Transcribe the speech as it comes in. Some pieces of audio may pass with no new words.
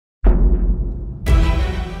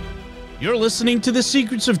You're listening to The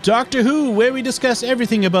Secrets of Doctor Who, where we discuss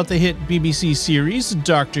everything about the hit BBC series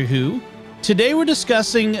Doctor Who. Today we're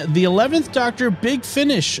discussing the 11th Doctor Big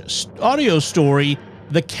Finish audio story,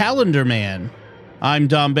 The Calendar Man. I'm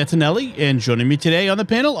Dom Bettinelli, and joining me today on the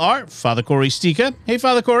panel are Father Cory Sticha. Hey,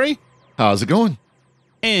 Father Cory. How's it going?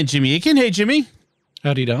 And Jimmy Akin. Hey, Jimmy.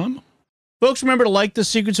 Howdy, Dom. Folks, remember to like The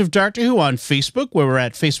Secrets of Doctor Who on Facebook, where we're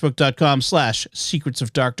at facebook.com/Secrets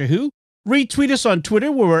of Doctor Who. Retweet us on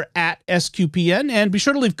Twitter, where we're at SQPN, and be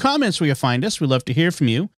sure to leave comments where you find us. We'd love to hear from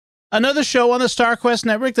you. Another show on the StarQuest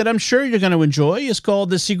Network that I'm sure you're going to enjoy is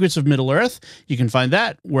called The Secrets of Middle-earth. You can find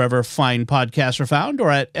that wherever fine podcasts are found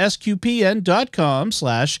or at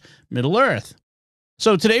sqpn.com/Middle-earth.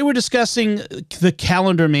 So today we're discussing The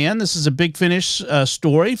Calendar Man. This is a Big Finish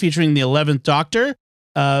story featuring the 11th Doctor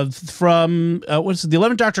the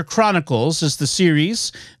 11th Doctor Chronicles is the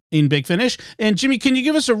series in Big Finish. And Jimmy, can you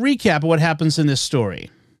give us a recap of what happens in this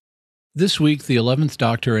story? This week, the 11th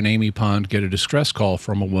Doctor and Amy Pond get a distress call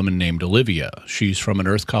from a woman named Olivia. She's from an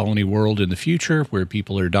Earth colony world in the future where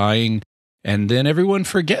people are dying, and then everyone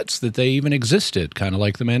forgets that they even existed, kind of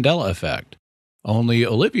like the Mandela effect. Only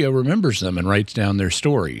Olivia remembers them and writes down their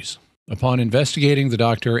stories. Upon investigating, the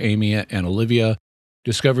Doctor, Amy, and Olivia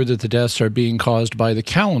discovered that the deaths are being caused by the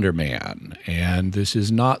Calendar Man, and this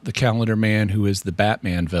is not the Calendar Man who is the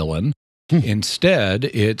Batman villain. Instead,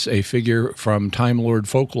 it's a figure from Time Lord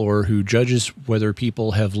folklore who judges whether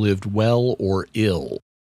people have lived well or ill.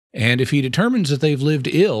 And if he determines that they've lived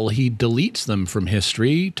ill, he deletes them from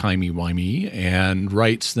history, timey-wimey, and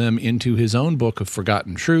writes them into his own book of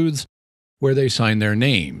forgotten truths, where they sign their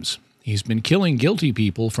names. He's been killing guilty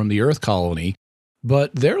people from the Earth colony,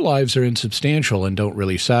 but their lives are insubstantial and don't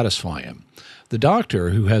really satisfy him. The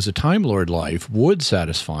Doctor, who has a Time Lord life, would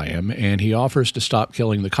satisfy him, and he offers to stop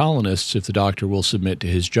killing the colonists if the Doctor will submit to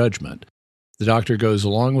his judgment. The Doctor goes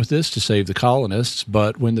along with this to save the colonists,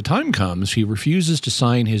 but when the time comes, he refuses to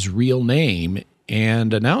sign his real name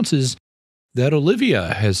and announces that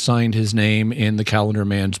Olivia has signed his name in the Calendar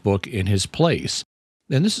Man's book in his place.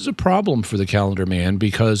 And this is a problem for the Calendar Man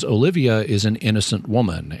because Olivia is an innocent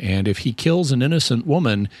woman, and if he kills an innocent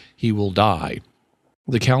woman, he will die.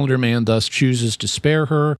 The Calendar Man thus chooses to spare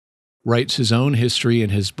her, writes his own history in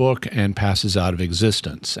his book, and passes out of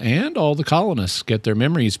existence. And all the colonists get their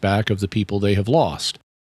memories back of the people they have lost.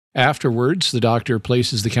 Afterwards, the Doctor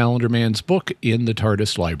places the Calendar Man's book in the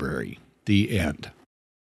TARDIS library. The end.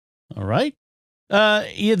 All right.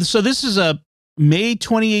 So this is a May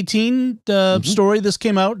 2018 story. This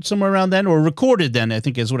came out somewhere around then, or recorded then, I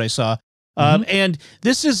think is what I saw. And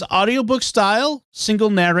this is audiobook style, single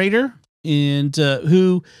narrator, and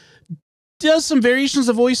who does some variations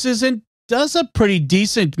of voices and does a pretty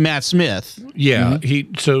decent Matt Smith. Yeah,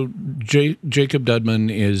 Jacob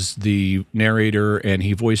Dudman is the narrator, and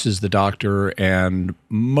he voices the Doctor and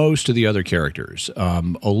most of the other characters.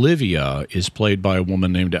 Olivia is played by a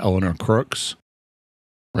woman named Eleanor Crooks.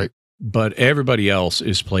 Right. But everybody else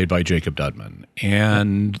is played by Jacob Dudman,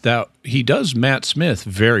 and that he does Matt Smith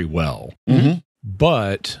very well.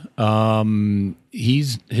 But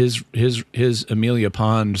his Amelia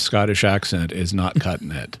Pond Scottish accent is not cutting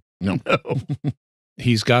it. No.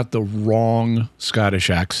 He's got the wrong Scottish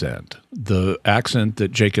accent. The accent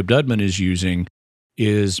that Jacob Dudman is using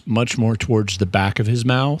is much more towards the back of his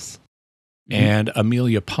mouth, and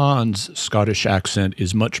Amelia Pond's Scottish accent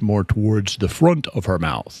is much more towards the front of her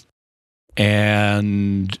mouth.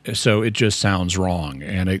 And so it just sounds wrong.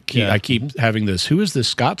 And I keep having this, who is this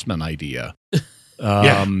Scotsman idea?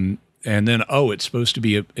 And then, it's supposed to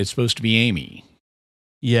be Amy.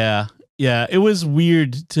 Yeah. Yeah. It was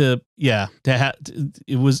weird it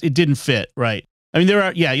didn't fit. Right. I mean, there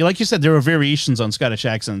are, like you said, there are variations on Scottish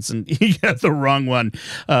accents, and he got the wrong one.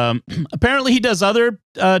 Apparently he does other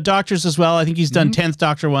Doctors as well. I think he's done 10th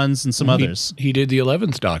Doctor ones and some others. He did the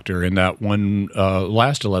 11th Doctor in that one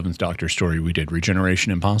last 11th Doctor story we did,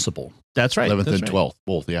 Regeneration Impossible. That's right. 11th and 12th,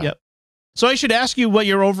 both, yeah. Yep. So I should ask you what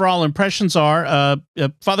your overall impressions are.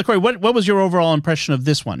 Father Cory, what was your overall impression of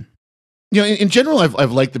this one? You know, in general,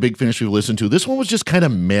 I've liked the Big Finish we've listened to. This one was just kind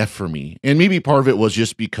of meh for me, and maybe part of it was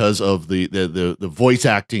just because of the voice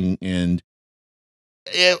acting, and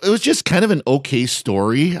it was just kind of an okay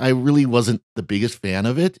story. I really wasn't the biggest fan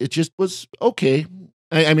of it. It just was okay.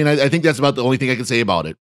 I think that's about the only thing I can say about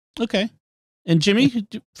it. Okay, and Jimmy,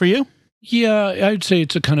 for you? Yeah, I'd say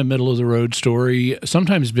it's a kind of middle-of-the-road story.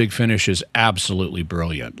 Sometimes Big Finish is absolutely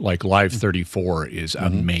brilliant. Like Live 34 is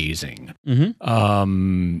amazing.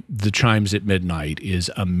 The Chimes at Midnight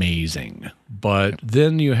is amazing. But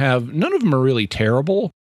then you have, none of them are really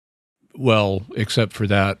terrible. Well, except for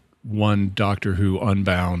that one Doctor Who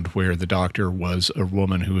Unbound where the Doctor was a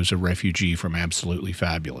woman who was a refugee from Absolutely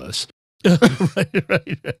Fabulous.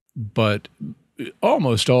 right. But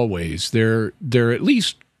almost always they're at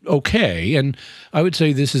least okay, and I would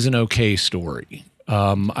say this is an okay story.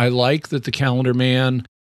 I like that the Calendar Man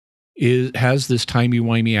has this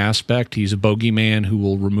timey-wimey aspect. He's a bogeyman who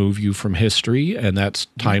will remove you from history, and that's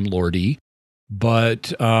Time Lordy.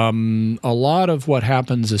 But a lot of what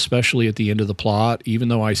happens, especially at the end of the plot, even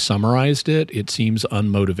though I summarized it, it seems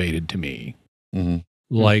unmotivated to me. Mm-hmm.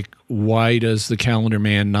 Like, why does the Calendar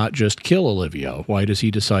Man not just kill Olivia? Why does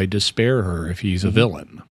he decide to spare her if he's a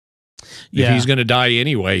villain? Yeah. If he's going to die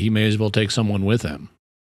anyway, he may as well take someone with him.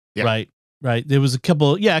 Yeah. Right. There was a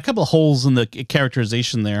couple of holes in the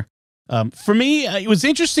characterization there. For me, it was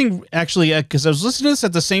interesting, actually, because I was listening to this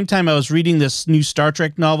at the same time I was reading this new Star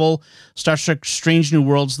Trek novel, Star Trek Strange New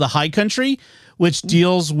Worlds, The High Country, which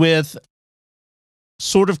deals with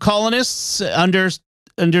sort of colonists under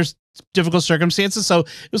difficult circumstances. So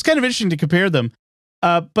it was kind of interesting to compare them.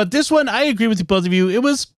 But this one, I agree with both of you. It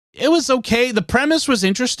was okay. The premise was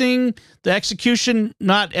interesting. The execution,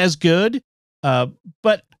 not as good.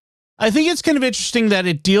 But I think it's kind of interesting that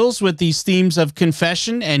it deals with these themes of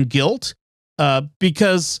confession and guilt,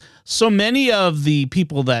 because so many of the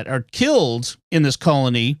people that are killed in this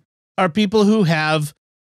colony are people who have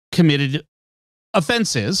committed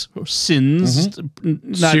offenses or sins,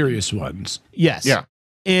 Serious ones. Yes. Yeah.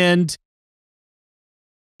 And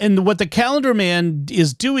what the Calendar Man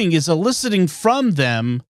is doing is eliciting from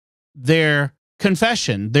them their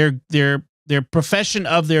confession, their profession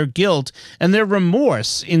of their guilt and their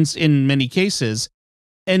remorse in many cases.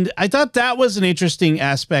 And I thought that was an interesting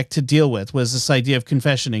aspect to deal with, was this idea of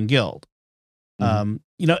confession and guilt.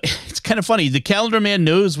 It's kind of funny. The Calendar Man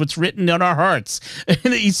knows what's written on our hearts.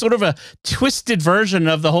 And he's sort of a twisted version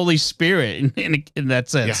of the Holy Spirit in that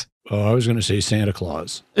sense. Yeah. Oh, I was going to say Santa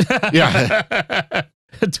Claus. Yeah.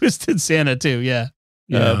 Twisted Santa too. Yeah.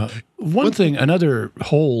 Yeah. Another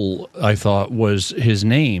hole I thought was his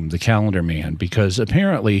name, the Calendar Man, because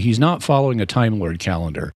apparently he's not following a Time Lord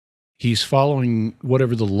calendar. He's following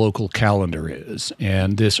whatever the local calendar is.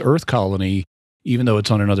 And this Earth colony, even though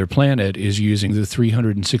it's on another planet, is using the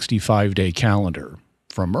 365-day calendar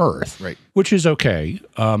from Earth, Right. Which is okay.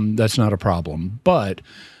 That's not a problem. But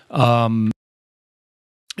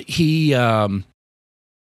he's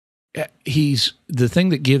the thing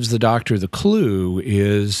that gives the Doctor the clue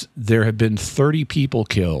is there have been 30 people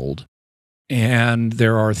killed and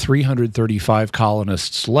there are 335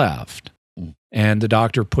 colonists left. And the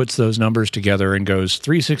Doctor puts those numbers together and goes,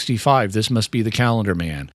 365, this must be the Calendar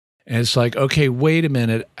Man. And it's like, okay, wait a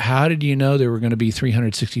minute. How did you know there were going to be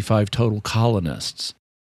 365 total colonists?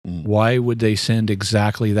 Why would they send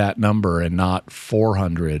exactly that number and not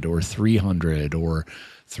 400 or 300 or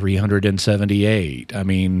 378? I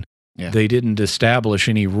mean, they didn't establish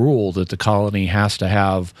any rule that the colony has to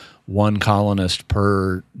have one colonist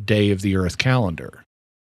per day of the Earth calendar.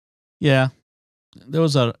 Yeah, that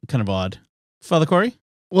was kind of odd. Father Cory?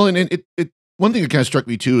 Well, and it one thing that kind of struck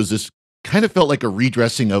me too is this kind of felt like a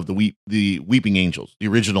redressing of the Weeping Angels, the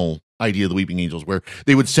original idea of the Weeping Angels, where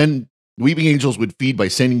they would send Weeping Angels would feed by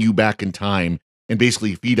sending you back in time and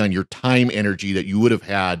basically feed on your time energy that you would have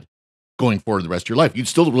had going forward the rest of your life. You'd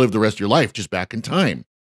still live the rest of your life just back in time.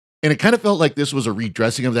 And it kind of felt like this was a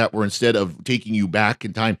redressing of that, where instead of taking you back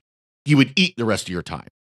in time, he would eat the rest of your time.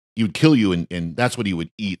 He would kill you, and that's what he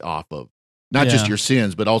would eat off of. Not just your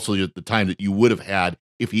sins, but also the time that you would have had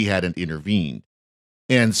if he hadn't intervened.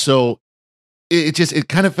 And so it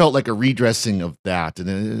kind of felt like a redressing of that. And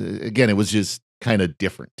then, again, it was just kind of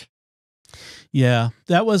different. Yeah,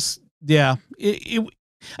 that was, I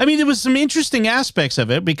mean, there was some interesting aspects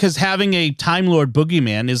of it, because having a Time Lord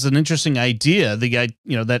boogeyman is an interesting idea. The guy,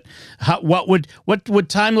 what would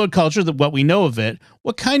Time Lord culture, what we know of it,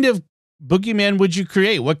 what kind of boogeyman would you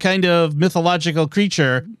create? What kind of mythological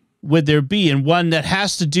creature would there be? And one that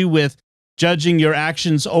has to do with judging your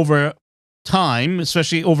actions over time,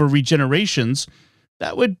 especially over regenerations.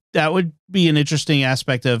 That would be an interesting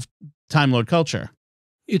aspect of Time Lord culture.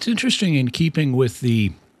 It's interesting, in keeping with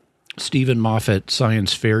the Stephen Moffat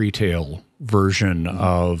science fairy tale version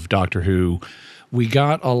of Doctor Who, we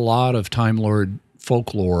got a lot of Time Lord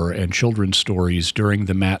folklore and children's stories during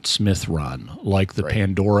the Matt Smith run, like the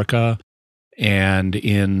Pandorica, and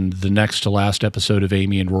in the next to last episode of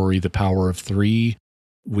Amy and Rory, The Power of Three,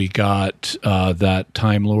 we got that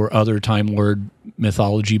other Time Lord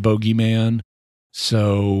mythology bogeyman.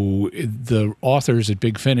 So the authors at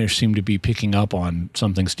Big Finish seem to be picking up on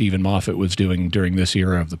something Stephen Moffat was doing during this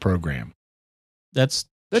era of the program. That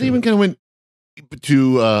even kind of went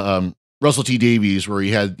to Russell T Davies, where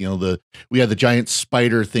he had, we had the giant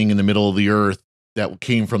spider thing in the middle of the earth that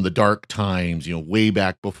came from the dark times, way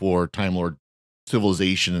back before Time Lord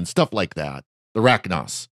civilization and stuff like that. The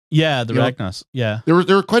Rachnos. Yeah, the Rachnos. Yeah. There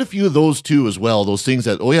were quite a few of those too as well. Those things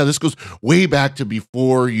that, this goes way back to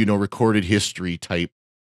before, recorded history type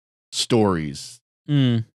stories.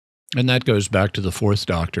 Mm. And that goes back to the Fourth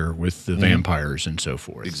Doctor with the vampires and so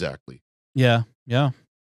forth. Exactly. Yeah. Yeah.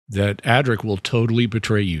 That Adric will totally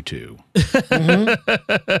betray you to. But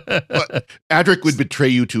Adric would betray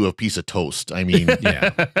you to a piece of toast. I mean,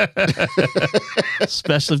 Yeah.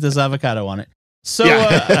 Especially if there's avocado on it. So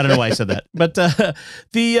I don't know why I said that, but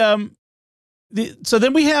so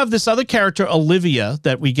then we have this other character, Olivia,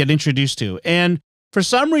 that we get introduced to, and for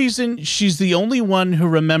some reason she's the only one who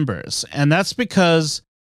remembers, and that's because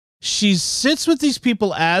she sits with these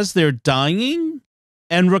people as they're dying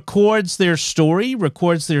and records their story,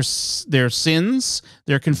 records their sins,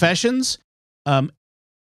 their confessions, and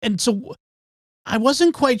so I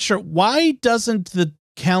wasn't quite sure, why doesn't the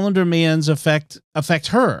Calendar Man's affect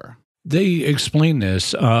her? They explain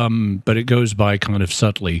this, but it goes by kind of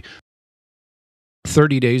subtly.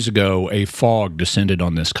 30 days ago, a fog descended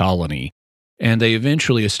on this colony, and they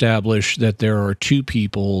eventually established that there are two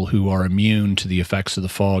people who are immune to the effects of the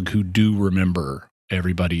fog who do remember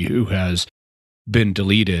everybody who has been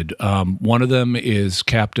deleted. One of them is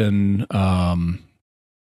Captain,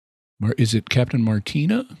 is it Captain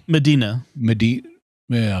Martina? Medina.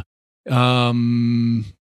 Yeah.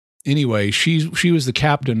 Anyway, she was the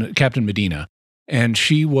Captain Medina, and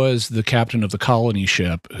she was the captain of the colony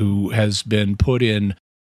ship who has been put in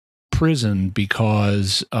prison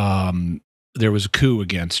because there was a coup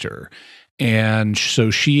against her. And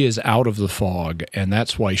so she is out of the fog, and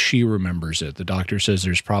that's why she remembers it. The doctor says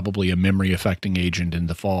there's probably a memory-affecting agent in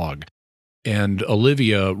the fog. And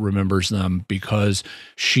Olivia remembers them because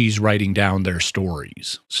she's writing down their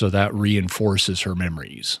stories. So that reinforces her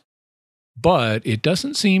memories. But it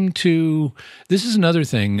doesn't seem to. This is another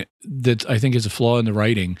thing that I think is a flaw in the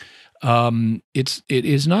writing. It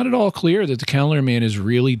is not at all clear that the Calendar Man is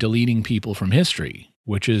really deleting people from history,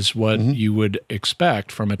 which is what you would expect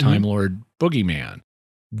from a Time Lord boogeyman.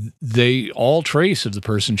 All trace of the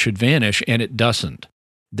person should vanish, and it doesn't.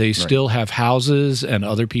 They still have houses, and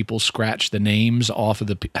other people scratch the names off of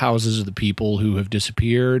the houses of the people who have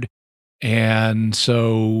disappeared. And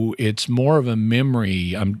so it's more of a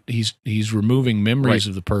memory. He's removing memories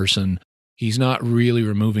of the person. He's not really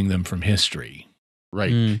removing them from history.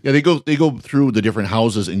 Right. Yeah, they go through the different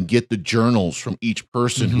houses and get the journals from each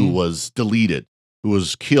person who was deleted, who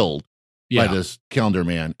was killed by this Calendar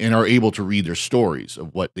Man, and are able to read their stories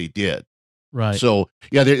of what they did. Right. So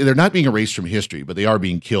yeah, they're not being erased from history, but they are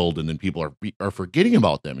being killed, and then people are forgetting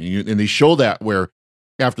about them. And they show that where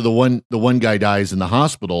after the one guy dies in the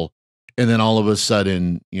hospital. And then all of a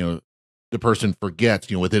sudden, the person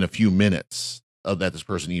forgets, within a few minutes of that this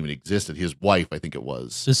person even existed. His wife, I think it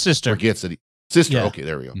was. His sister. Forgets that sister. Yeah. Okay,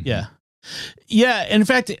 there we go. Yeah. Yeah. In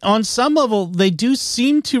fact, on some level, they do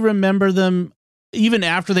seem to remember them even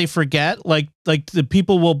after they forget. Like the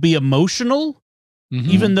people will be emotional,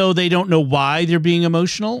 even though they don't know why they're being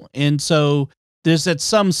emotional. And so there's at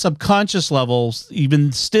some subconscious levels,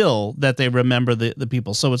 even still, that they remember the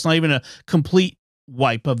people. So it's not even a complete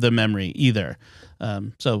wipe of the memory either.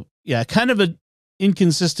 So yeah, kind of an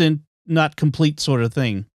inconsistent, not complete sort of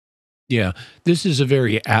thing. Yeah, this is a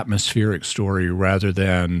very atmospheric story rather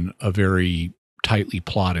than a very tightly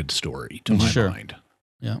plotted story, to my mind.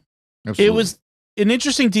 Yeah, absolutely. It was an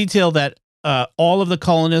interesting detail that all of the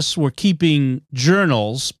colonists were keeping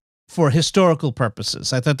journals for historical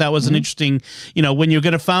purposes. I thought that was an interesting, when you're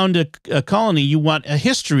going to found a colony, you want a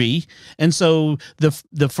history. And so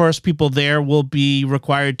the first people there will be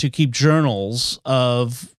required to keep journals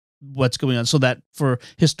of what's going on, so that for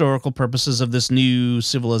historical purposes of this new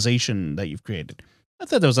civilization that you've created. I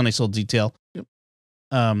thought that was a nice little detail. Yep.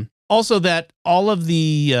 Also that all of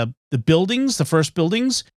the buildings, the first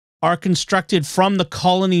buildings, are constructed from the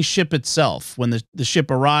colony ship itself. When the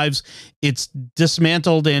ship arrives, it's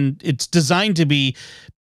dismantled, and it's designed to be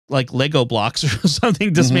like Lego blocks or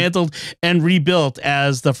something, dismantled and rebuilt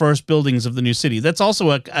as the first buildings of the new city. That's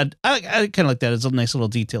also I kind of like that as a nice little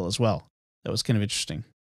detail as well. That was kind of interesting.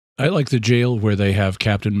 I like the jail where they have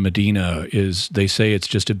Captain Medina they say it's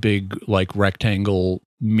just a big rectangle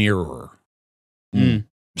mirror.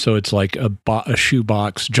 So it's like a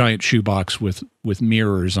shoebox, giant shoebox with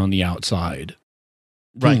mirrors on the outside.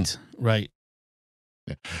 Right, right.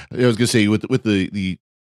 Yeah. I was going to say with the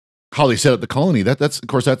how they set up the colony. That's of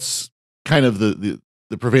course that's kind of the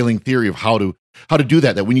prevailing theory of how to do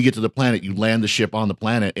that. That when you get to the planet, you land the ship on the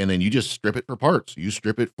planet, and then you just strip it for parts. You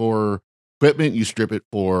strip it for equipment, you strip it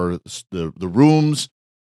for the rooms,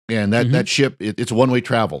 and that ship, it's one-way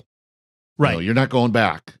travel. Right. You're not going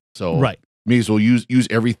back. So may as well use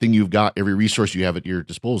everything you've got, every resource you have at your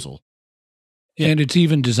disposal. And it's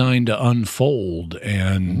even designed to unfold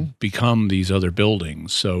and become these other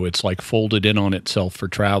buildings. So it's like folded in on itself for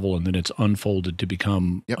travel, and then it's unfolded to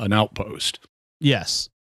become an outpost. Yes.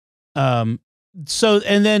 So,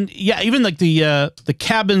 and then, even like the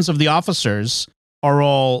cabins of the officers are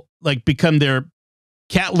all like become their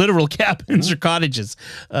literal cabins or cottages.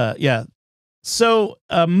 So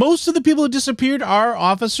most of the people who disappeared are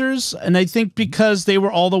officers, and I think because they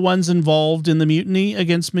were all the ones involved in the mutiny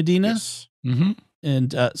against Medina. Yes.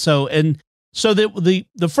 And so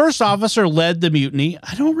the first officer led the mutiny.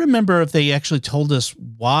 I don't remember if they actually told us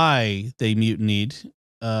why they mutinied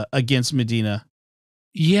against Medina.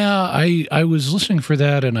 Yeah, I was listening for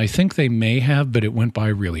that, and I think they may have, but it went by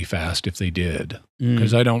really fast if they did,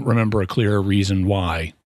 because I don't remember a clear reason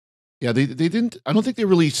why. Yeah, they didn't. I don't think they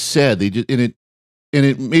really said. They did, and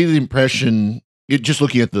it made the impression. Just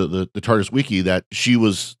looking at the TARDIS wiki, that she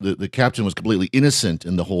was the captain was completely innocent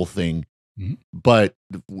in the whole thing, but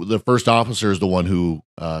the first officer is the one who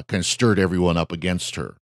kind of stirred everyone up against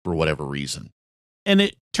her for whatever reason. And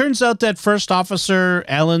it turns out that first officer,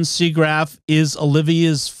 Alan Seagraff, is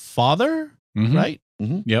Olivia's father, right?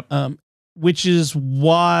 Yep. Which is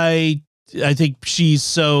why I think she's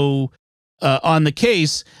so on the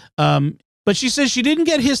case. But she says she didn't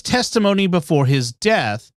get his testimony before his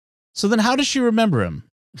death. So then how does she remember him?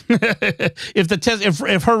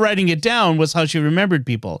 if her writing it down was how she remembered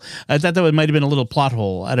people. I thought that might have been a little plot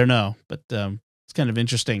hole. I don't know. But it's kind of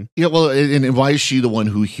interesting. Yeah, well, and why is she the one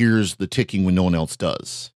who hears the ticking when no one else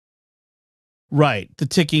does? Right, the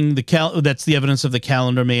ticking, that's the evidence of the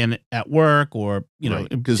calendar man at work, or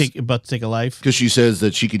about to take a life. Because she says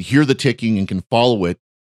that she could hear the ticking and can follow it,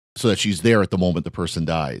 so that she's there at the moment the person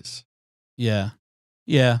dies. Yeah,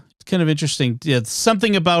 it's kind of interesting. Yeah,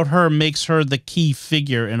 something about her makes her the key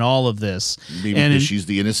figure in all of this. Maybe because she's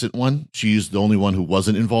the innocent one. She's the only one who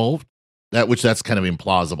wasn't involved. That's kind of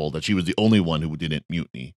implausible that she was the only one who didn't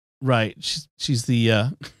mutiny. Right. She's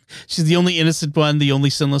the she's the only innocent one, the only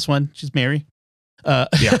sinless one. She's Mary.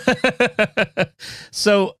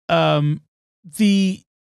 So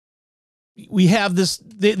we have this.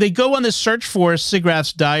 They go on this search for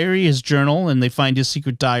Seagraff's diary, his journal, and they find his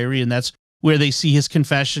secret diary, and that's where they see his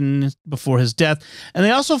confession before his death. And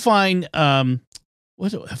they also find I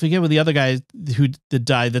forget what the other guy who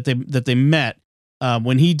died that they met.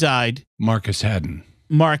 When he died, Marcus Haddon.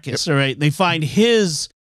 Marcus, all right. They find his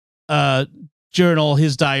journal,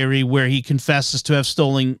 his diary, where he confesses to have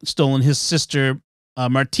stolen his sister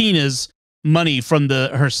Martina's money from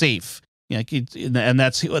her safe. Yeah, and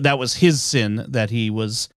that was his sin that he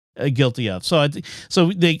was guilty of. So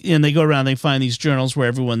they go around. They find these journals where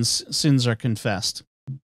everyone's sins are confessed.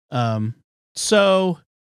 There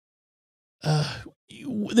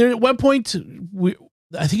at one point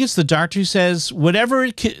I think it's the doctor who says,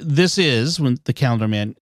 whatever this is, when the calendar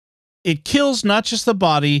man, it kills not just the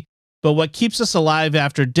body, but what keeps us alive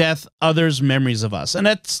after death, others' memories of us. And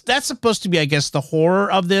that's supposed to be, I guess, the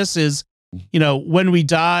horror of this is, when we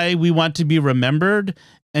die, we want to be remembered,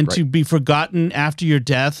 and to be forgotten after your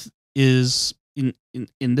death is, in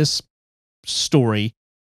this story,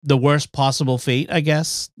 the worst possible fate, I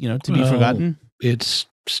guess, to be forgotten. It's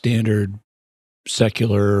standard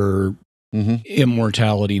secular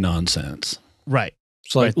immortality nonsense. Right.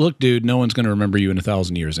 It's like, look, dude, no one's going to remember you in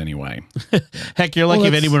 1,000 years anyway. Heck, you're lucky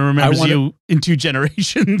if anyone remembers you in 2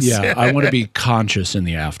 generations. Yeah, I want to be conscious in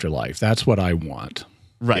the afterlife. That's what I want.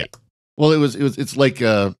 Right. Yeah. Well, it's like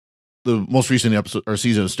the most recent episode or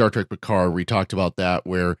season of Star Trek Picard, where we talked about that,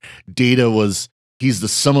 where Data he's the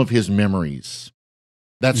sum of his memories.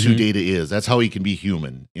 That's who Data is. That's how he can be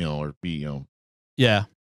human, or be,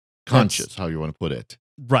 conscious, how you want to put it.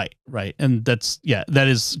 Right. And that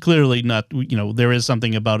is clearly not, there is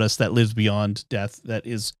something about us that lives beyond death that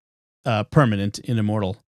is permanent and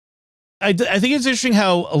immortal. I think it's interesting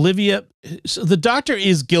how Olivia, so the doctor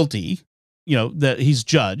is guilty, that he's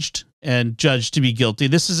judged to be guilty.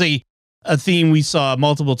 This is a theme we saw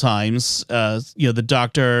multiple times, the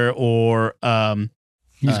doctor or...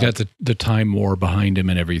 he's got the time war behind him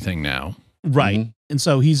and everything now. Right. And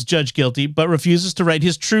so he's judged guilty, but refuses to write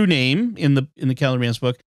his true name in the Calendar Man's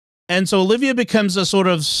book. And so Olivia becomes a sort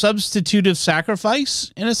of substitutive sacrifice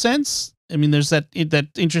in a sense. I mean, there's that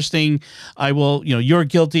interesting, I will, you're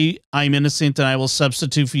guilty, I'm innocent, and I will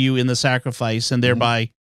substitute for you in the sacrifice and thereby,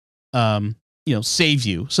 save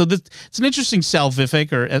you. So it's an interesting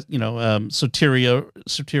salvific or,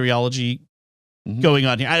 soteriology going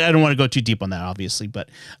on here. I don't want to go too deep on that, obviously, but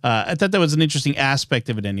I thought that was an interesting aspect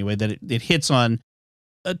of it anyway, that it hits on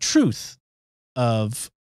a truth of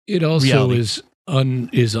it also reality. is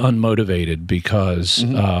unmotivated because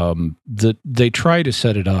they try to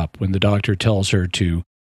set it up when the doctor tells her to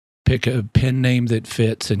pick a pen name that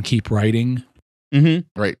fits and keep writing.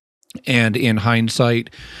 Right. And in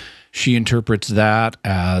hindsight, she interprets that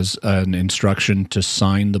as an instruction to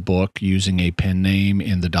sign the book using a pen name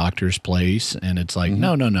in the doctor's place. And it's like,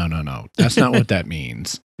 no. That's not what that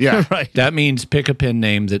means. Yeah. Right. That means pick a pen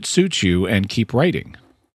name that suits you and keep writing.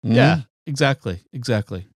 Yeah, exactly.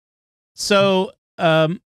 So,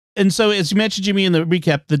 and so as you mentioned, Jimmy, in the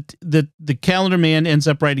recap, the calendar man ends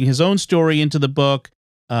up writing his own story into the book.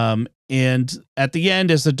 And at the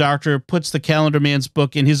end, as the doctor puts the calendar man's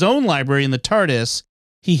book in his own library in the TARDIS,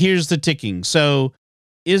 he hears the ticking. So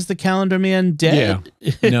is the calendar man dead?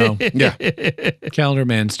 Yeah. No. Yeah. Calendar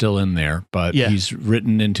man's still in there, but he's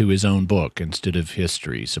written into his own book instead of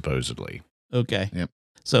history, supposedly. Okay. Yep.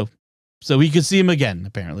 So we could see him again.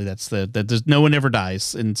 Apparently that there's no one ever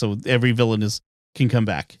dies. And so every villain can come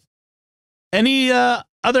back. Any,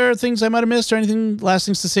 other things I might have missed or anything, last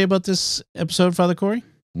things to say about this episode, Father Cory?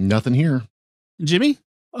 Nothing here. Jimmy?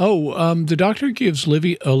 Oh, the doctor gives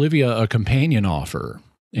Olivia a companion offer.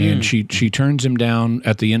 And she turns him down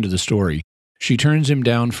at the end of the story. She turns him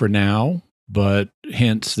down for now, but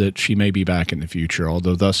hints that she may be back in the future,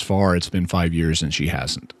 although thus far it's been 5 years and she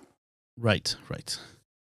hasn't. Right.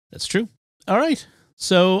 That's true. All right.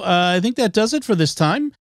 So I think that does it for this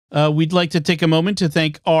time. We'd like to take a moment to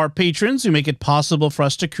thank our patrons who make it possible for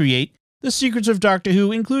us to create The Secrets of Doctor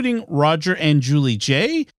Who, including Roger and Julie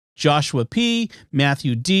J., Joshua P.,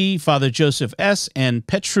 Matthew D., Father Joseph S., and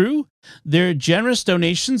Petru. Their generous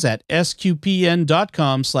donations at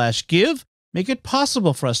sqpn.com/give make it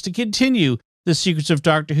possible for us to continue The Secrets of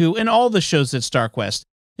Doctor Who and all the shows at StarQuest,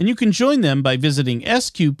 and you can join them by visiting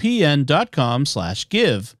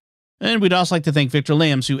sqpn.com/give. And we'd also like to thank Victor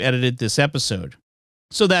Lambs, who edited this episode.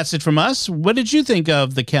 So that's it from us. What did you think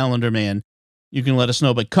of The Calendar Man? You can let us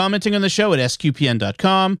know by commenting on the show at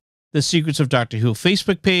sqpn.com, the Secrets of Doctor Who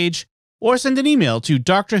Facebook page, or send an email to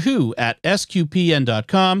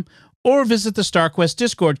drwho@sqpn.com, or visit the StarQuest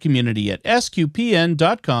Discord community at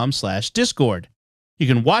sqpn.com/discord. You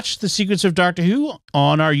can watch The Secrets of Doctor Who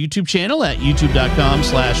on our YouTube channel at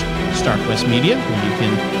youtube.com/StarQuestMedia, where you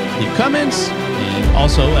can leave comments. And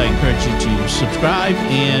also, I encourage you to subscribe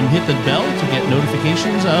and hit the bell to get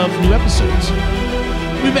notifications of new episodes.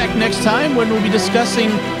 We'll be back next time when we'll be discussing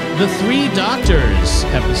the Three Doctors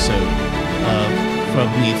episode from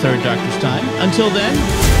the Third Doctor's time. Until then,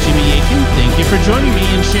 Jimmy Akin, thank you for joining me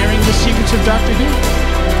and sharing The Secrets of Doctor Who.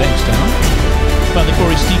 Thanks, Tom. Father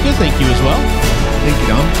Cory Sticha, thank you as well. Thank you,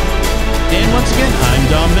 Dom. And once again, I'm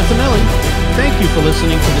Dom Bettinelli. Thank you for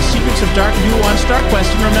listening to The Secrets of Doctor Who on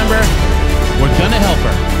StarQuest. And remember, we're gonna help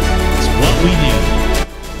her. It's what we do.